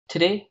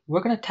Today,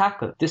 we're going to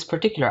tackle this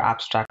particular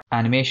abstract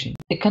animation.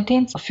 It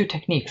contains a few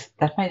techniques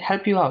that might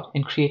help you out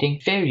in creating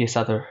various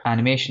other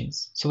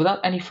animations. So without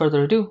any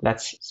further ado,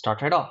 let's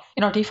start right off.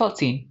 In our default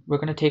scene, we're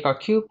going to take our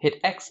cube, hit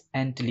X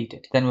and delete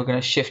it. Then we're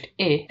going to shift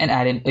A and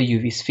add in a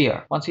UV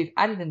sphere. Once we've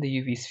added in the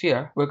UV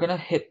sphere, we're going to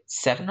hit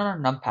 7 on our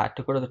numpad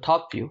to go to the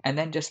top view and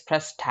then just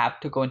press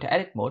tab to go into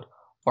edit mode,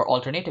 or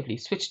alternatively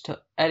switch to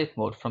edit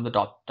mode from the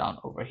drop down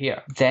over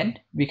here. Then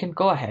we can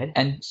go ahead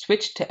and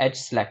switch to edge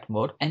select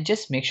mode and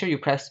just make sure you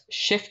press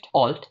Shift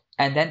Alt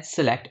and then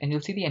select, and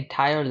you'll see the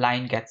entire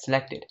line get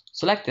selected.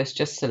 So like this,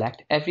 just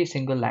select every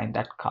single line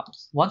that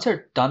comes. Once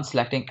you're done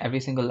selecting every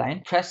single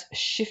line, press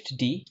Shift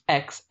D,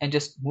 X, and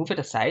just move it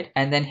aside,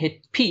 and then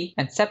hit P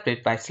and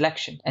separate by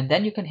selection. And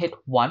then you can hit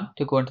 1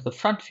 to go into the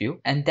front view,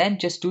 and then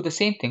just do the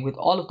same thing with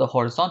all of the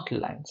horizontal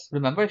lines.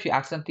 Remember, if you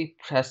accidentally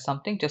press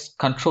something, just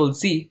Control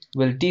Z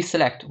will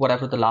deselect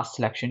whatever the last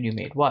selection you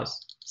made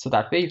was. So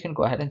that way you can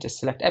go ahead and just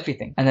select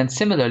everything. And then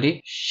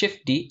similarly,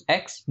 Shift D,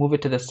 X, move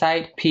it to the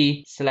side,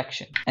 P,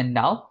 selection. And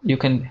now you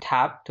can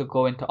tab to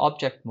go into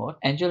object mode,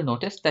 and you'll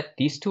notice that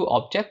these two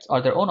objects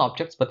are their own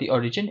objects, but the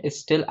origin is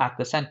still at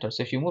the center.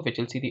 So if you move it,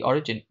 you'll see the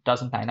origin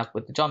doesn't line up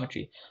with the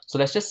geometry. So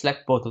let's just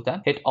select both of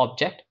them, hit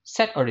object,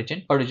 set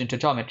origin, origin to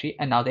geometry,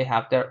 and now they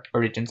have their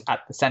origins at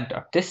the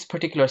center. This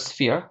particular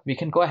sphere, we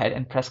can go ahead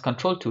and press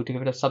Ctrl 2 to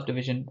give it a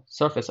subdivision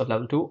surface of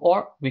level 2,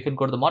 or we can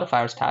go to the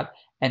modifiers tab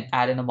and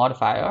add in a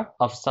modifier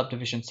of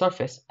subdivision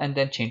surface and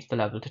then change the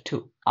level to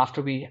 2.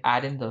 After we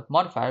add in the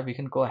modifier, we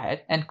can go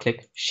ahead and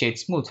click Shade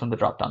Smooth from the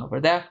drop down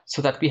over there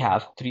so that we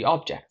have 3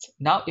 objects.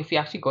 Now, if we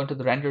actually go into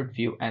the rendered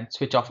view and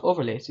switch off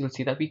overlays, you'll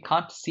see that we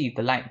can't see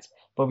the lines,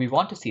 but we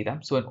want to see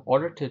them. So in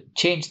order to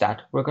change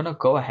that, we're going to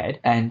go ahead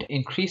and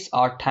increase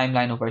our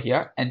timeline over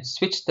here and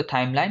switch the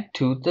timeline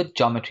to the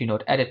geometry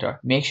node editor.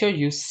 Make sure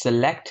you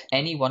select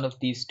any one of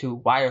these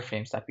 2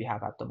 wireframes that we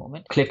have at the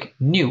moment. Click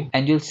new,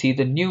 and you'll see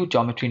the new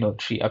geometry node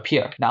tree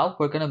appear. Now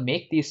we're going to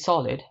make these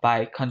solid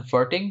by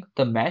converting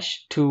the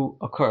mesh to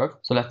a curve.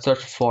 So let's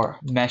search for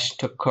mesh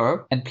to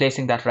curve and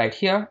placing that right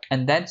here,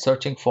 and then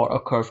searching for a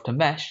curve to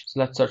mesh. So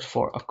let's search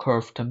for a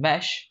curve to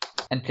mesh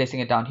and placing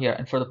it down here.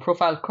 And for the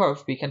profile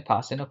curve, we can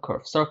pass in a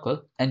curve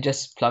circle and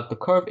just plug the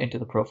curve into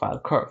the profile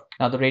curve.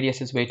 Now the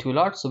radius is way too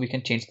large, so we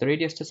can change the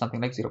radius to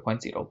something like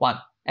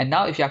 0.01. And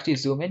now if you actually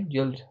zoom in,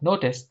 you'll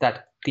notice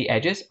that the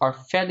edges are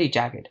fairly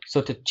jagged.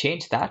 So to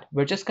change that,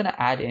 we're just going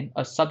to add in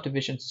a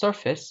subdivision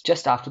surface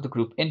just after the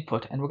group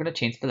input, and we're going to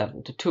change the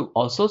level to 2.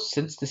 Also,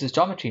 since this is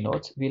geometry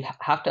nodes, we'll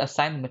have to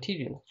assign the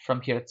material from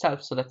here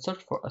itself. So let's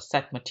search for a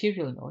set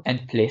material node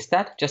and place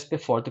that just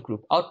before the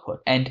group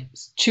output and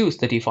choose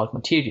the default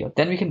material.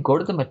 Then we can go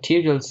to the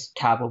materials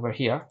tab over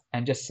here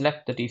and just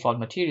select the default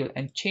material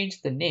and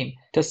change the name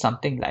to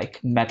something like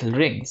metal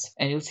rings,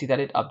 and you'll see that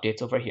it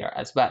updates over here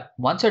as well.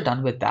 Once you're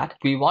done with that,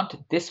 we want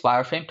this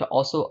wireframe to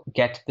also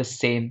get the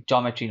same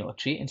geometry node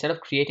tree. Instead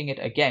of creating it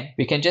again,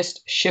 we can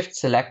just shift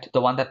select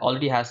the one that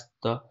already has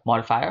the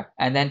modifier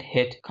and then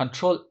hit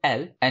Ctrl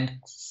L and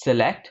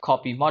select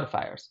copy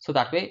modifiers. So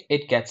that way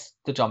it gets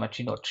the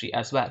geometry node tree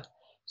as well.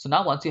 So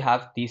now once you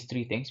have these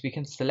 3 things, we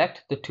can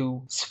select the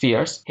 2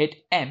 spheres, hit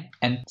M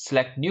and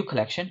select new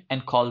collection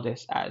and call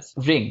this as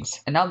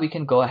rings. And now we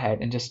can go ahead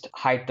and just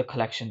hide the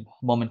collection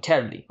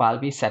momentarily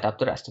while we set up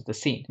the rest of the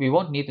scene. We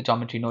won't need the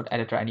geometry node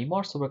editor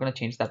anymore, so we're going to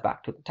change that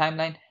back to the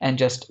timeline and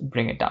just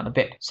bring it down a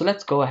bit. So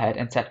let's go ahead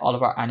and set all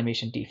of our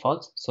animation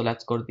defaults. So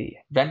let's go to the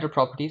render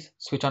properties,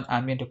 switch on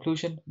ambient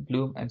occlusion,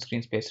 bloom, and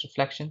screen space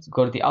reflections.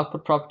 Go to the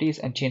output properties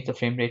and change the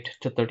frame rate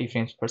to 30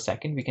 frames per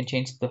second. We can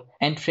change the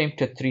end frame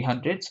to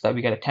 300 so that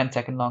we get a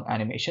 10-second long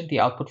animation. The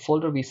output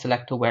folder we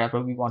select to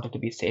wherever we want it to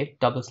be saved.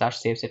 /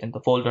 saves it in the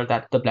folder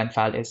that the blend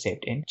file is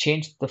saved in.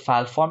 Change the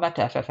file format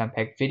to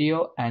FFmpeg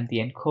video and the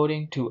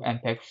encoding to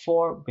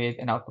MPEG-4 with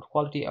an output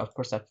quality of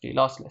perceptibly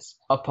lossless.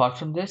 Apart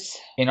from this,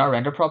 in our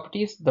render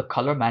properties, the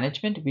color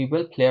management, we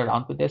will play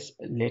around with this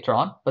later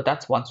on, but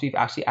that's once we've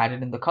actually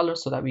added in the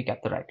colors so that we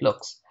get the right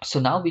looks. So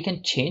now we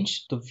can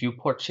change the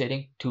viewport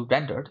shading to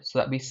rendered so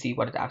that we see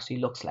what it actually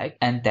looks like,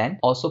 and then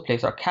also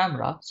place our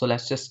camera. So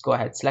let's just go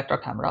ahead, select our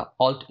camera,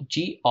 Alt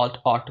G, Alt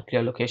R to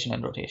clear location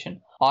and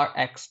rotation,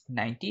 RX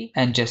 90,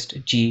 and just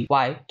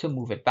GY to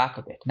move it back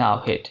a bit. Now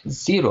hit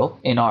 0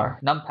 in our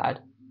numpad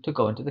to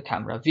go into the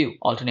camera view.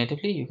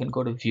 Alternatively, you can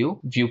go to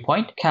view,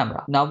 viewpoint,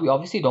 camera. Now we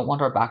obviously don't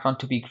want our background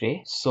to be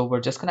gray, so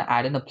we're just going to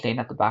add in a plane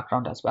at the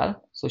background as well.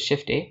 So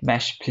Shift A,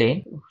 mesh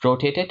plane,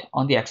 rotate it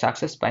on the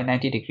x-axis by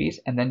 90 degrees,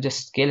 and then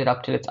just scale it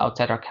up till it's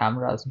outside our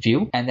camera's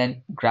view, and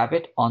then grab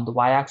it on the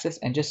y-axis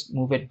and just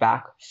move it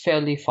back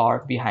fairly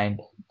far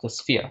behind the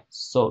sphere.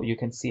 So you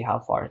can see how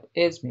far it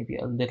is, maybe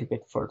a little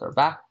bit further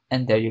back.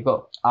 And there you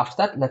go. After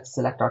that, let's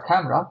select our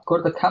camera, go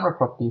to the camera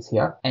properties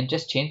here, and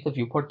just change the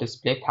viewport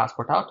display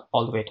passport out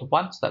all the way to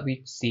 1 so that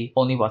we see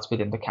only what's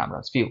within the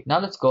camera's view.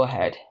 Now let's go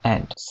ahead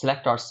and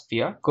select our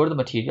sphere, go to the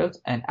materials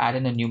and add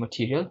in a new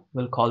material.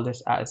 We'll call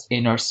this as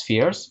inner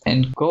spheres,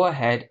 and go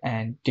ahead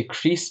and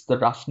decrease the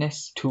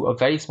roughness to a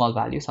very small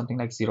value, something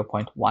like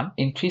 0.1.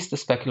 Increase the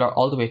specular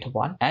all the way to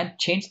 1 and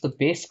change the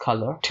base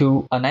color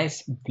to a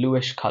nice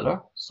bluish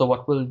color So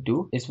what we'll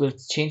do is we'll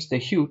change the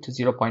hue to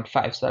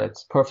 0.5 so that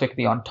it's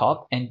perfectly on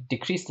top, and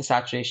decrease the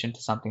saturation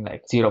to something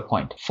like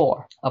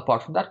 0.4.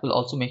 Apart from that, we'll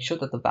also make sure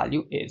that the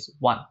value is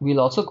 1.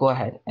 We'll also go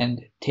ahead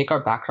and take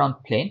our background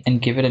plane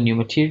and give it a new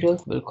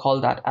material. We'll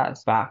call that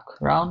as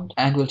background,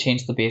 and we'll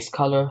change the base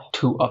color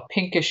to a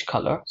pinkish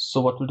color.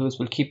 So what we'll do is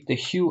we'll keep the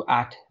hue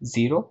at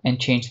 0 and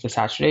change the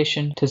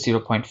saturation to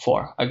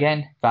 0.4.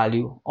 Again,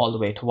 value all the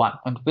way to 1.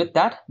 And with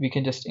that, we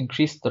can just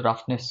increase the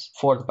roughness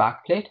for the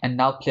backplate and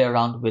now play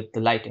around with the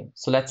lighting.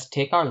 So let's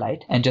take our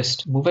light and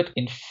just move it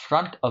in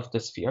front of the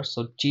sphere.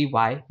 So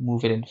GY,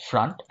 move it in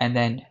front, and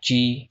then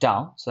G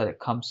down so that it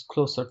comes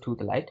closer to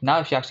the light. Now,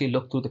 if you actually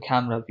look through the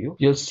camera view,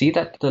 you'll see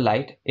that the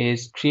light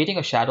is creating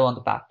a shadow on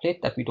the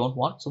backplate that we don't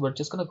want. So we're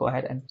just going to go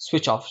ahead and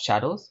switch off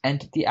shadows,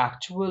 and the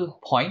actual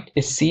point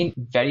is seen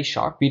very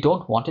sharp. We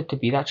don't want it to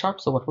be that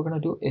sharp. So what we're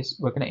going to do is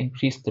we're going to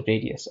increase the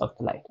radius of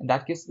the light, and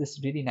that gives this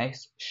really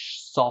nice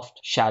soft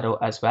shadow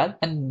as well,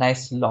 and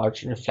nice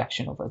large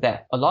reflection over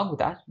there. Along with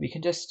that, we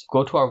can just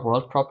go to our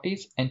world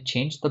properties and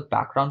change the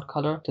background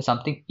color to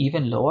something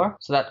even lower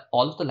so that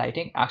all of the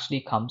lighting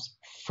actually comes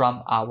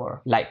from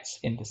our lights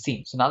in the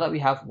scene. So now that we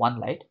have one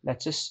light,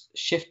 let's just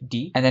Shift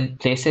D and then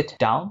place it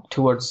down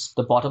towards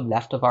the bottom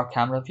left of our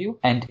camera view,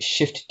 and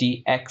Shift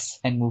D X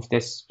and move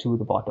this to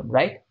the bottom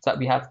right, so that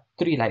we have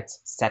 3 lights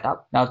set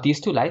up. Now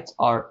these 2 lights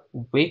are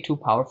way too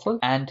powerful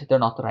and they're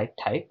not the right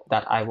type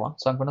that I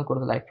want. So I'm going to go to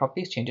the light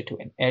properties, change it to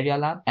an area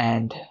lamp,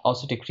 and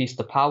also decrease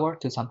the power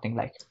to something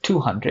like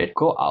 200.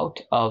 Go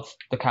out of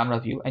the camera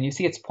view and you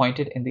see it's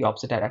pointed in the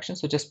opposite direction.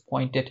 So just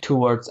point it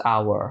towards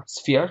our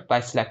sphere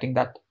by selecting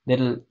that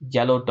little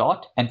yellow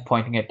dot and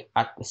pointing it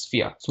at the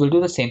sphere. So we'll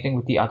do the same thing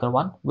with the other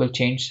one. We'll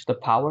change the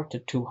power to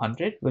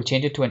 200. We'll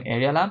change it to an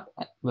area lamp.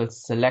 We'll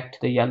select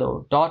the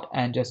yellow dot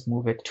and just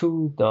move it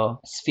to the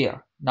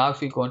sphere. Now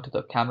if we go into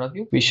the camera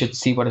view, we should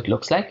see what it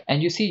looks like.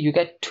 And you see you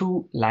get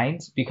 2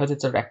 lines because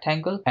it's a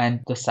rectangle and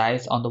the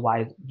size on the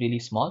Y is really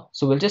small.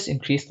 So we'll just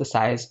increase the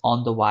size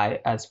on the Y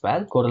as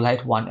well. Go to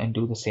light 1 and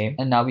do the same.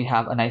 And now we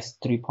have a nice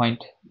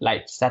 3-point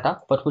light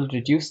setup, but we'll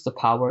reduce the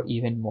power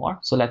even more.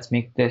 So let's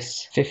make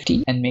this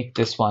 50 and make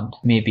this one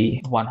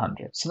maybe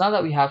 100. So now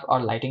that we have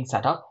our lighting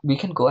set up, we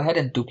can go ahead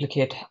and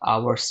duplicate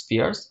our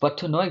spheres. But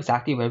to know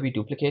exactly where we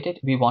duplicate it,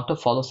 we want to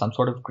follow some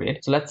sort of grid.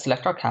 So let's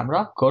select our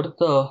camera, go to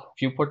the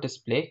viewport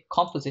display,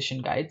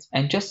 composition guides,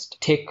 and just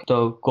take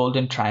the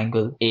golden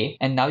triangle A.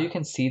 And now you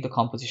can see the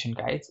composition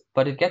guides,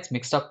 but it gets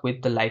mixed up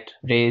with the light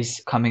rays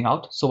coming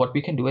out. So what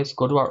we can do is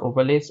go to our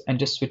overlays and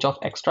just switch off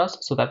extras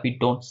so that we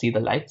don't see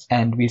the lights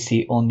and we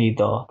see only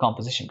the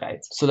composition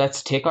guides. So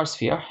let's take our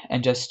sphere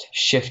and just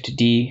Shift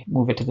D,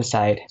 move it to the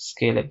side,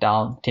 scale it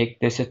down, take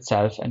this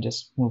itself and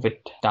just move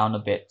it down a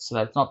bit so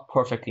that it's not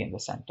perfectly in the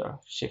center.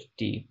 Shift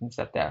D, move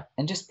that there,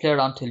 and just play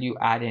around till you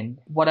add in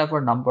whatever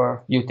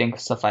number you think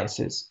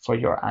suffices for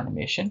your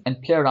animation,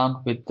 and play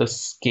around with the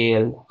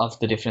scale of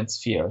the different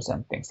spheres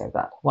and things like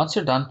that. Once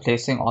you're done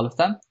placing all of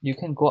them, you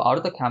can go out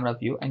of the camera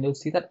view and you'll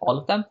see that all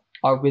of them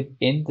are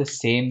within the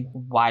same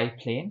Y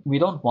plane. We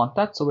don't want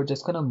that, so we're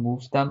just going to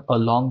move them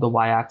along the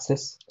Y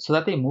axis so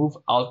that they move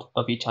out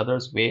of each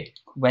other's way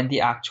when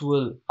the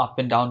actual up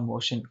and down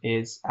motion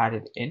is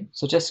added in.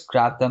 So just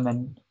grab them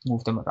and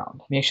move them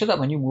around. Make sure that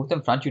when you move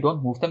them front, you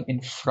don't move them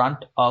in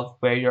front of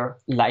where your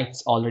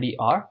lights already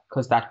are,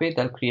 because that way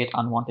they'll create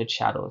unwanted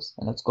shadows.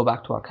 And let's go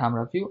back to our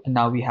camera view, and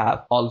now we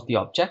have all of the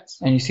objects,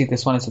 and you see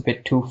this one is a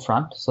bit too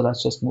front, so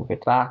let's just move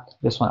it back,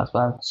 this one as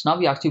well. So now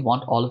we actually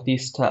want all of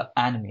these to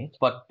animate,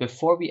 but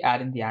before we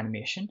add in the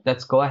animation,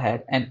 let's go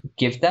ahead and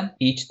give them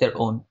each their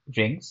own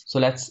rings. So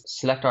let's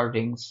select our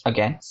rings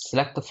again,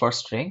 select the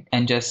first ring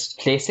and just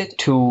place it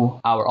to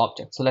our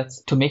object. So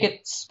to make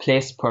it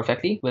place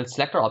perfectly, we'll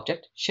select our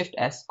object, Shift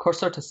S,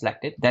 cursor to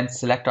selected, then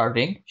select our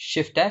ring,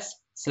 Shift S,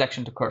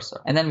 selection to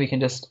cursor, and then we can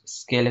just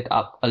scale it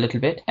up a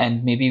little bit,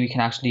 and maybe we can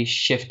actually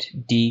Shift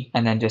D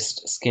and then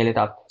just scale it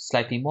up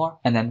slightly more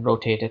and then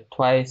rotate it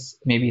twice,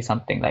 maybe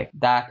something like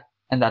that.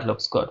 And that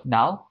looks good.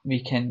 Now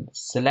we can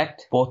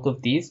select both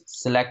of these,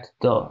 select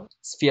the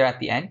sphere at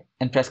the end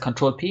and press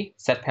Ctrl P,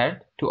 set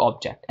parent to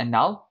object. And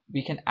now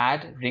we can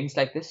add rings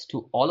like this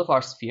to all of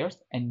our spheres,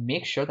 and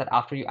make sure that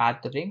after you add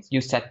the rings, you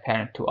set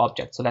parent to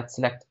object. So let's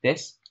select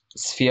this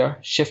sphere,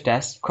 Shift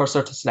S,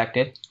 cursor to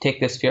selected,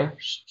 take this sphere,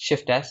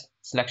 Shift S,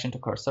 selection to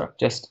cursor,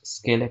 just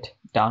scale it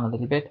down a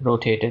little bit,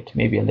 rotate it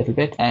maybe a little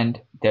bit,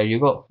 and there you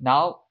go.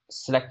 Now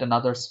select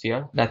another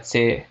sphere. Let's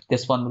say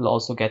this one will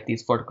also get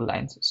these vertical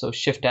lines. So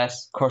Shift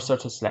S, cursor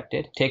to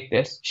selected, take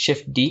this,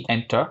 Shift D,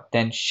 enter,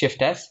 then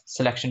Shift S,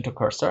 selection to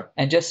cursor,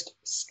 and just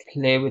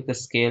play with the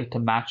scale to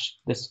match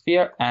the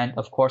sphere, and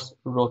of course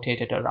rotate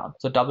it around.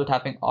 So double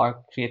tapping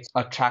R creates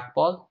a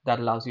trackball that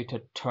allows you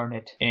to turn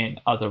it in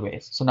other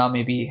ways. So now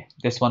maybe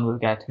this one will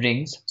get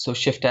rings. So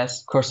Shift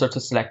S, cursor to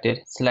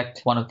selected,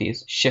 select one of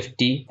these, Shift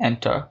D,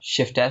 enter,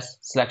 Shift S,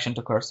 selection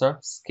to cursor,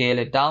 scale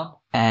it down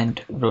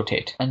and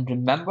rotate. And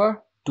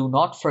remember do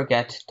not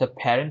forget to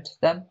parent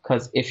them,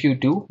 because if you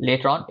do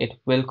later on, it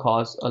will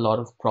cause a lot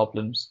of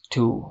problems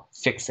to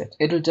fix it.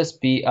 It'll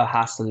just be a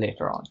hassle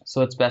later on.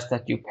 So it's best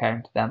that you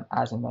parent them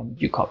as and when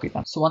you copy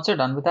them. So once you're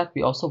done with that,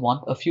 we also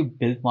want a few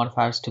build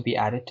modifiers to be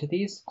added to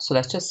these. So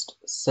let's just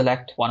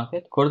select one of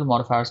it, go to the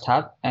modifiers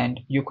tab, and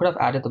you could have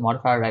added the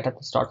modifier right at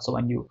the start. So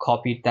when you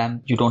copied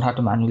them, you don't have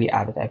to manually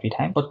add it every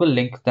time, but we'll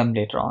link them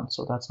later on.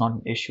 So that's not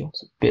an issue.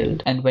 So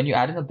build. And when you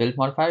add in a build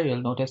modifier,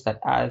 you'll notice that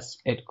as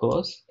it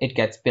goes, it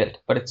gets built,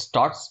 but it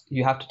starts,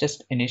 you have to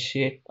just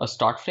initiate a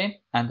start frame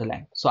and the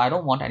length. So I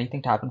don't want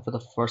anything to happen for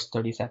the first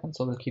 30 seconds.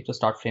 So we'll keep the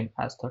start frame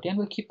as 30 and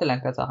we'll keep the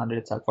length as 100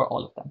 itself for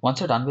all of them. Once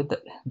you're done with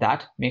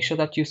that, make sure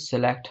that you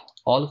select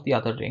all of the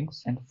other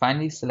rings and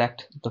finally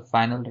select the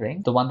final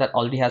ring, the one that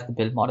already has the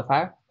build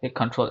modifier. Hit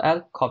Ctrl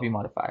L, copy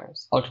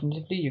modifiers.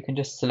 Alternatively, you can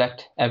just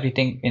select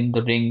everything in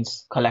the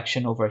rings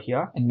collection over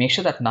here and make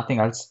sure that nothing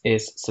else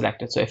is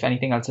selected. So if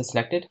anything else is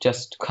selected,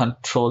 just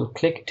Ctrl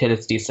click till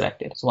it's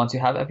deselected. So once you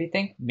have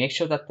everything, make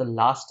sure that the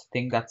last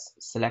thing that's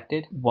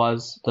selected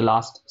was the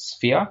last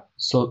sphere.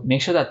 So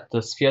make sure that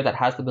the sphere that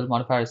has the build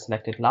modifier is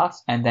selected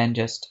last, and then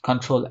just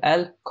Ctrl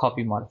L,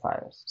 copy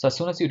modifiers. So as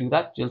soon as you do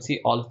that, you'll see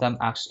all of them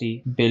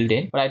actually build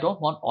in, but I don't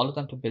want all of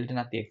them to build in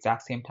at the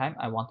exact same time.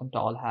 I want them to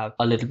all have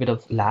a little bit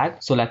of lag.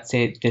 So let's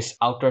say this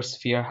outer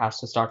sphere has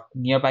to start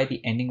nearby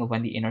the ending of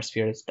when the inner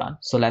sphere is done.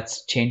 So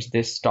let's change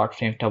this start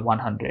frame to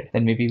 100.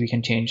 Then maybe we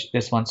can change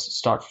this one's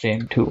start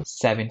frame to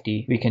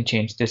 70. We can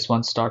change this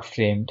one's start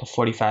frame to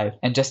 45.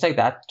 And just like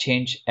that,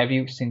 change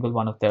every single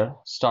one of their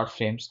start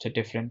frames to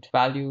different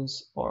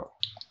values, or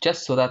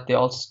just so that they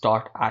all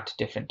start at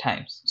different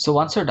times. So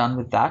once you're done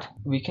with that,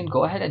 we can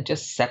go ahead and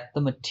just set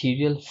the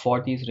material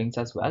for these rings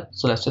as well.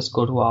 So let's just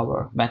go to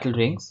our metal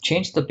rings,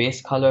 change the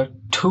base color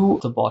to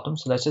the bottom.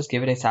 So let's just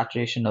give it a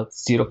saturation of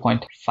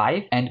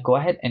 0.5 and go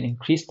ahead and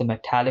increase the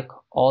metallic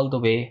all the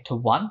way to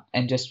 1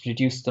 and just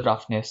reduce the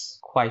roughness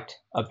quite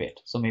a bit.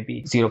 So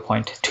maybe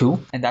 0.2,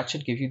 and that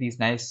should give you these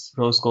nice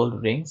rose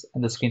gold rings,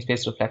 and the screen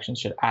space reflections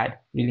should add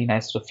really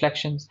nice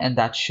reflections, and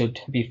that should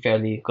be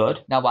fairly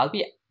good. Now while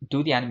we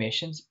do the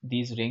animations,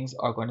 these rings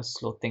are going to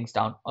slow things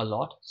down a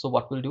lot. So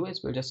what we'll do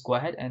is we'll just go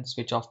ahead and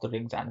switch off the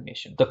rings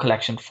animation, the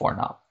collection for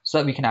now, so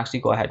that we can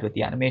actually go ahead with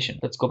the animation.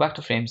 Let's go back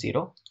to frame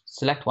 0,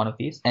 select one of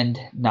these, and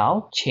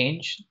now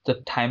change the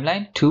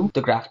timeline to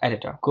the graph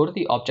editor. Go to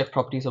the object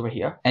properties over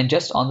here, and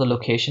just on the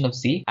location of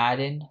Z, add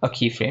in a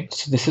keyframe.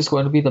 So this is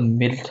going to be the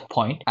middle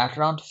point. At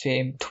around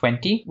frame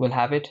 20, we'll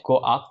have it go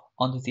up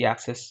on the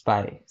z-axis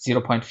by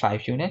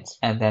 0.5 units,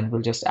 and then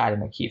we'll just add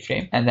in a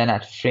keyframe. And then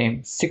at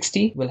frame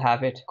 60, we'll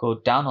have it go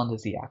down on the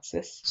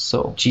z-axis,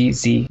 so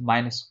gz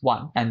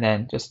 -1, and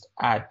then just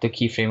add the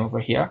keyframe over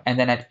here. And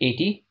then at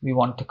 80, we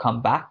want to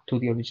come back to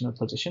the original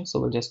position, so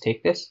we'll just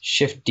take this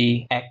Shift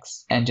D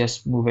X and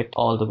just move it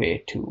all the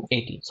way to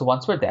 80. So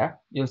once we're there,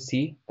 you'll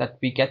see that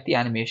we get the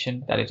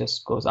animation that it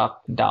just goes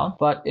up and down,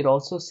 but it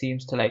also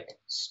seems to like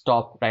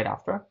stop right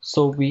after.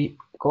 So we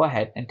go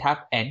ahead and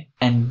tap N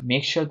and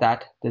make sure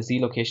that the Z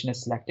location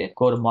is selected.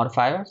 Go to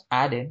modifiers,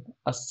 add in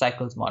a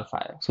cycles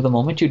modifier. So the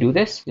moment you do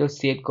this, you'll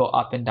see it go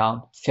up and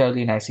down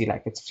fairly nicely,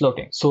 like it's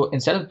floating. So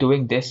instead of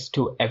doing this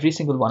to every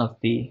single one of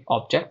the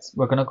objects,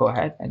 we're going to go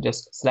ahead and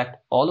just select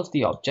all of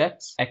the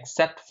objects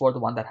except for the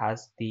one that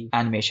has the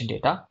animation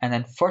data. And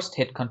then first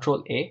hit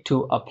Ctrl A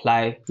to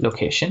apply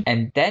location,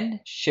 and then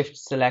shift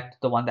select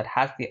the one that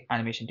has the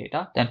animation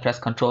data. Then press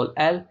Ctrl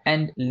L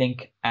and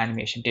link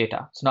animation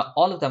data. So now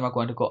all of them are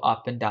going to go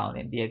up and down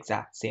in the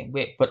exact same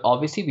way. But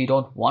obviously we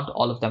don't want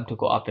all of them to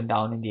go up and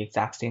down in the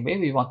exact same way.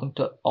 We want them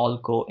to all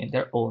go in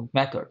their own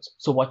methods.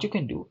 So what you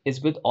can do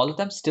is, with all of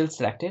them still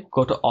selected,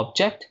 go to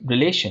Object,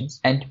 Relations,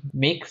 and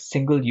make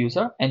single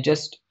user and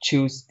just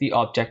choose the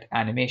object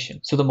animation.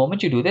 So the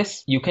moment you do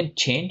this, you can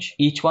change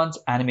each one's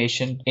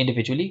animation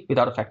individually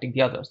without affecting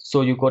the others.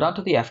 So you go down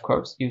to the F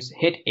curves, you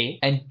hit A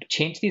and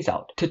change these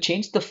out. To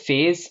change the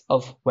phase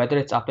of whether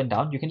it's up and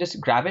down, you can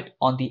just grab it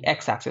on the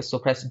X axis. So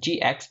press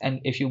GX,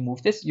 and if you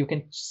move this, you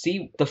can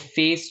see the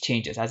phase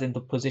changes, as in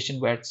the position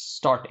where it's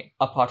starting.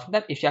 Apart from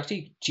that, if you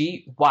actually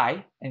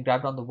GY and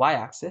grab it on the Y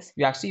axis,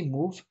 you actually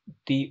move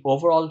the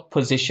overall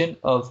position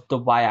of the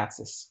Y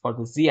axis or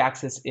the Z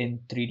axis in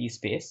 3D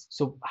space,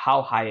 so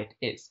how high it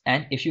is.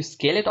 And if you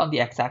scale it on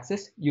the X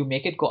axis, you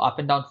make it go up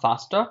and down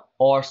faster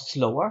or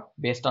slower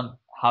based on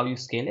how you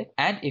scale it.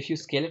 And if you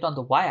scale it on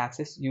the Y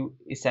axis, you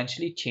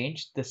essentially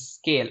change the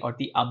scale or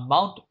the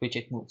amount which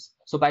it moves.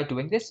 So by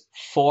doing this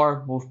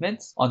 4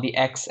 movements on the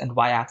X and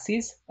Y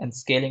axes and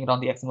scaling it on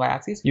the X and Y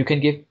axes, you can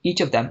give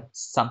each of them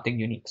something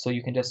unique. So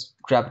you can just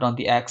grab it on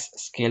the X,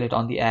 scale it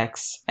on the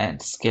X,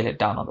 and scale it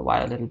down on the Y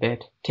a little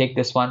bit. Take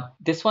this one.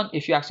 This one,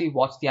 if you actually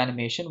watch the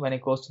animation, when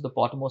it goes to the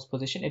bottommost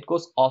position, it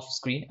goes off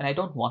screen, and I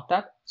don't want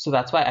that. So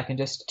that's why I can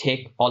just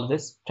take all of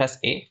this, press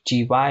A,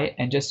 GY,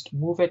 and just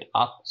move it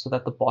up so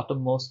that the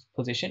bottommost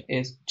position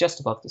is just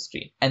above the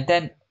screen. And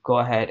then go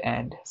ahead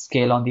and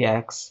scale on the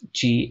X,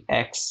 G,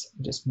 X,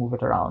 just move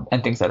it around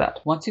and things like that.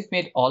 Once you've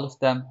made all of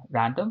them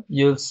random,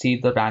 you'll see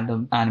the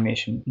random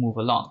animation move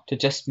along. To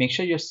just make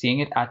sure you're seeing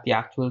it at the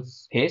actual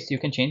pace, you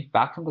can change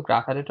back from the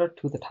graph editor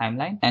to the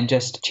timeline and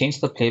just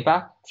change the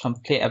playback from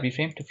play every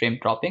frame to frame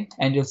dropping,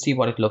 and you'll see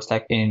what it looks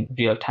like in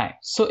real time.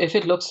 So if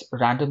it looks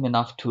random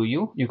enough to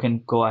you, you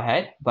can go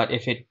ahead, but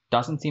if it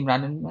doesn't seem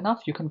random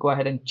enough, you can go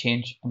ahead and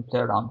change and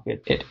play around with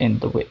it in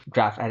the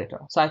graph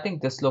editor. So I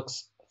think this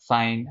looks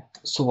fine.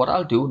 So what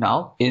I'll do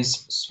now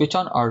is switch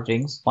on our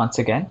rings once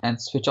again and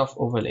switch off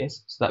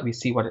overlays so that we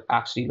see what it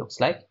actually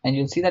looks like. And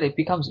you'll see that it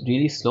becomes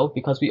really slow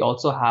because we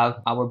also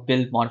have our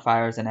build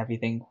modifiers and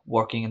everything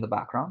working in the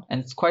background,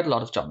 and it's quite a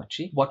lot of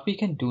geometry. What we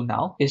can do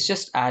now is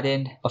just add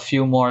in a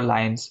few more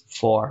lines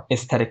for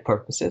aesthetic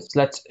purposes.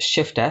 So let's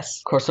Shift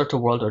S, cursor to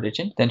world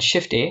origin, then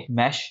Shift A,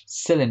 mesh,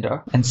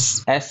 cylinder, and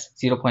S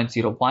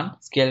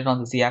 0.01, scale it on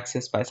the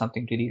Z-axis by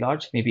something really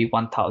large, maybe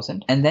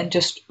 1000, and then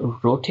just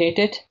rotate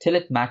it till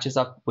it matches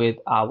up with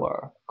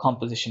our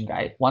composition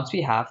guide. Once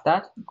we have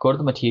that, go to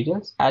the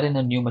materials, add in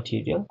a new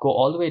material, go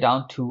all the way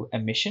down to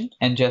emission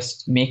and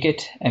just make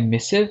it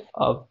emissive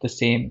of the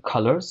same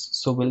colors.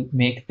 So we'll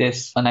make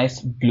this a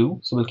nice blue.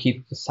 So we'll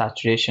keep the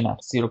saturation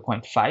at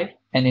 0.5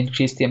 and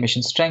increase the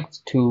emission strength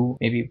to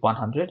maybe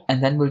 100.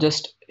 And then we'll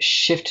just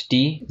Shift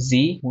D,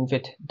 Z, move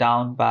it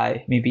down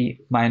by maybe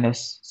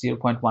minus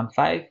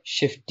 0.15,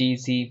 Shift D,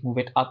 Z, move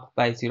it up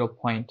by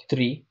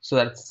 0.3, so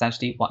that it's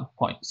essentially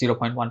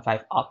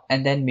 0.15 up.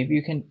 And then maybe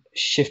you can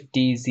Shift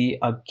D, Z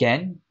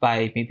again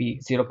by maybe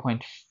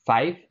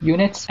 0.5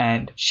 units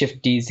and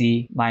Shift D,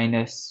 Z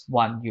minus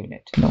 1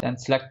 unit. Then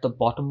select the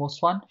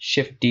bottommost one,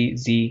 Shift D,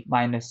 Z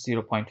minus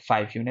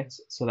 0.5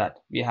 units, so that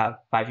we have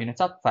 5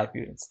 units up, 5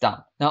 units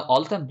down. Now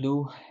all of them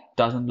blue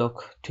doesn't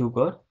look too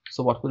good.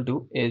 So what we'll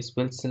do is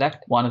we'll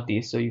select one of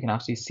these. So you can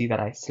actually see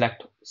that I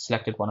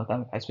selected one of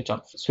them. If I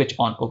switch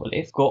on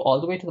overlays, go all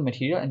the way to the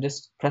material and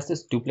just press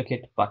this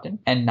duplicate button.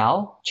 And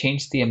now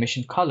change the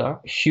emission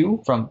color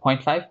hue from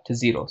 0.5 to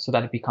 0 so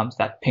that it becomes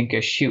that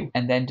pinkish hue.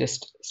 And then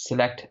just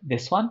select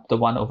this one, the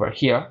one over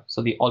here,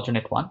 so the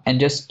alternate one, and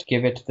just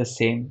give it the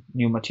same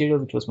new material,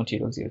 which was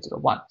material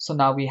 001. So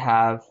now we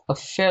have a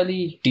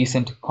fairly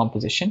decent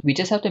composition. We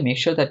just have to make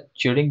sure that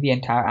during the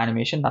entire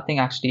animation, nothing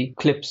actually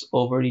clips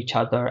over each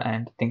other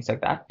and things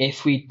like that.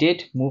 If we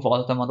did move all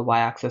of them on the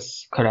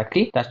y-axis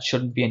correctly, that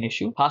shouldn't be an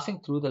issue. Passing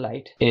through the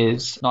light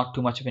is not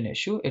too much of an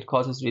issue. It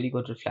causes really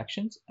good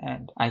reflections,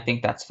 and I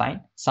think that's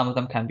fine. Some of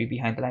them can be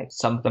behind the light,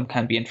 some of them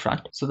can be in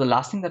front. So the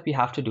last thing that we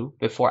have to do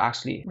before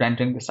actually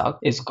rendering this out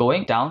is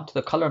going down to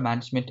the color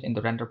management in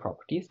the render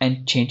properties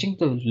and changing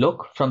the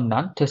look from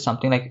none to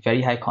something like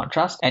very high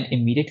contrast, and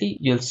immediately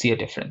you'll see a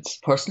difference.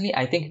 Personally,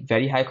 I think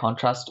very high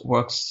contrast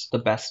works the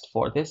best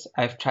for this.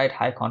 I've tried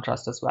high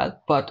contrast as well,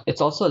 but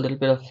it's also a little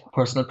bit of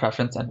personal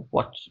preference and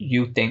what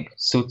you think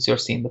suits your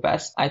scene the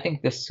best. I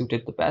think this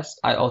suited the best.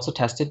 I also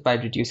tested by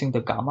reducing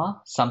the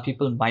gamma. Some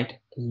people might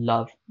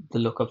love the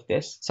look of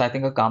this. So I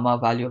think a gamma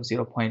value of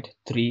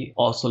 0.3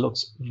 also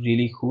looks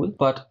really cool.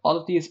 But all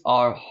of these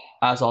are,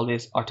 as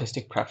always,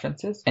 artistic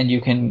preferences, and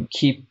you can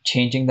keep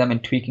changing them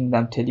and tweaking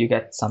them till you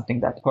get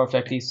something that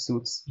perfectly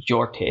suits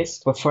your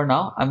taste. But for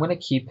now, I'm going to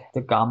keep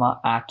the gamma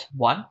at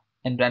 1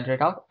 and render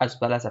it out, as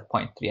well as at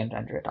 0.3 and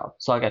render it out.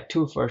 So I'll get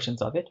 2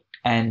 versions of it.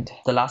 And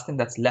the last thing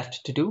that's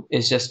left to do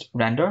is just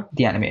render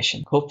the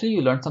animation. Hopefully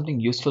you learned something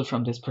useful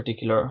from this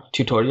particular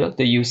tutorial,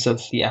 the use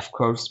of the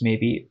F-curves,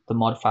 maybe the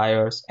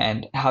modifiers,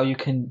 and how you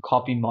can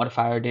copy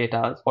modifier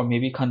data or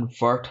maybe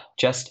convert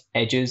just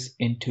edges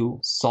into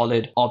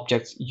solid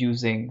objects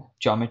using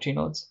geometry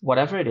nodes.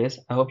 Whatever it is,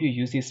 I hope you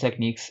use these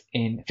techniques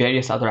in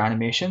various other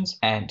animations,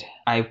 and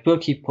I will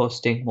keep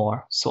posting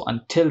more. So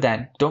until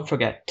then, don't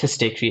forget to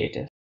stay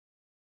creative.